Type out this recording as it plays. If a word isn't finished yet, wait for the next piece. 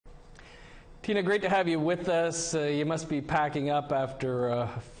Tina, great to have you with us. You must be packing up after a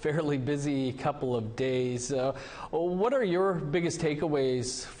fairly busy couple of days. What are your biggest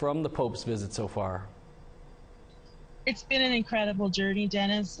takeaways from the Pope's visit so far? It's been an incredible journey,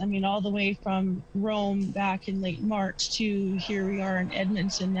 Dennis. I mean, all the way from Rome back in late March to here we are in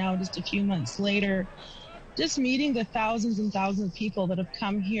Edmonton now, just a few months later. Just meeting the thousands and thousands of people that have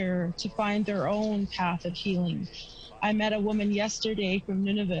come here to find their own path of healing. I met a woman yesterday from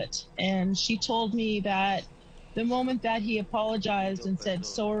Nunavut, and she told me that the moment that he apologized and said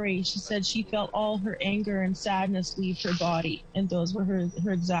sorry, she said she felt all her anger and sadness leave her body. And those were her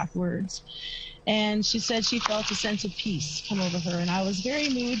exact words. And she said she felt a sense of peace come over her. And I was very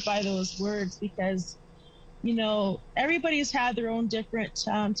moved by those words because, you know, everybody's had their own different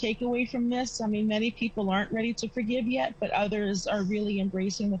takeaway from this. I mean, many people aren't ready to forgive yet, but others are really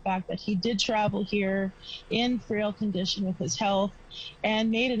embracing the fact that he did travel here in frail condition with his health and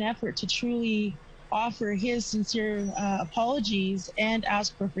made an effort to truly offer his sincere apologies and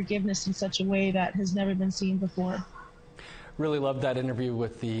ask for forgiveness in such a way that has never been seen before. Really loved that interview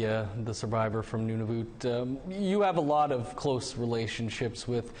with the survivor from Nunavut. You have a lot of close relationships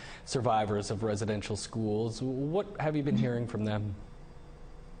with survivors of residential schools. What have you been hearing from them?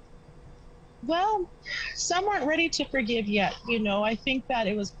 Well, some aren't ready to forgive yet. You know, I think that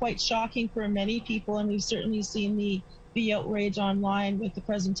it was quite shocking for many people, and we've certainly seen the outrage online with the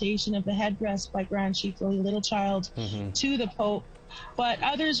presentation of the headdress by Grand Chief Willie Littlechild to the Pope. But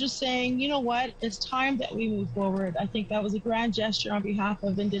others are saying, you know what, it's time that we move forward. I think that was a grand gesture on behalf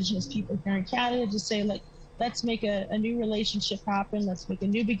of Indigenous people here in Canada to say, let's make a new relationship happen. Let's make a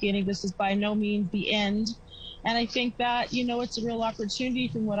new beginning. This is by no means the end. And I think that, you know, it's a real opportunity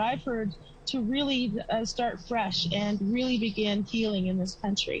from what I've heard to really start fresh and really begin healing in this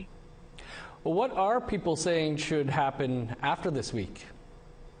country. Well, what are people saying should happen after this week?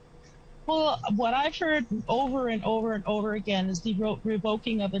 Well, what I've heard over and over and over again is the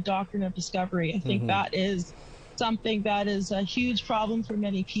revoking of the doctrine of discovery. I think that is something that is a huge problem for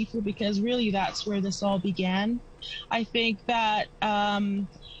many people because really that's where this all began. I think that,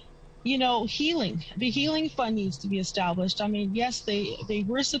 you know, the healing fund needs to be established. I mean, yes, they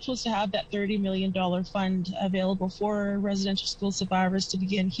were supposed to have that $30 million fund available for residential school survivors to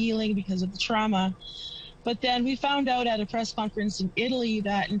begin healing because of the trauma. But then we found out at a press conference in Italy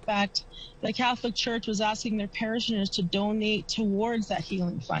that, in fact, the Catholic Church was asking their parishioners to donate towards that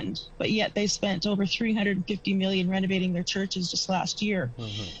healing fund. But yet they spent over $350 million renovating their churches just last year.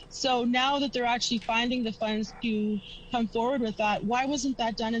 So now that they're actually finding the funds to come forward with that, why wasn't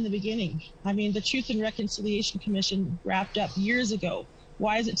that done in the beginning? I mean, the Truth and Reconciliation Commission wrapped up years ago.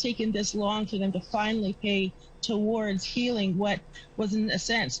 Why has it taken this long for them to finally pay towards healing what was, in a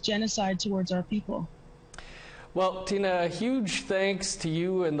sense, genocide towards our people? Well, Tina, huge thanks to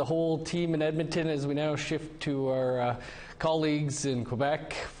you and the whole team in Edmonton as we now shift to our colleagues in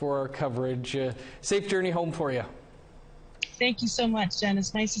Quebec for our coverage. Safe journey home for you. Thank you so much,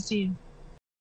 Dennis. Nice to see you.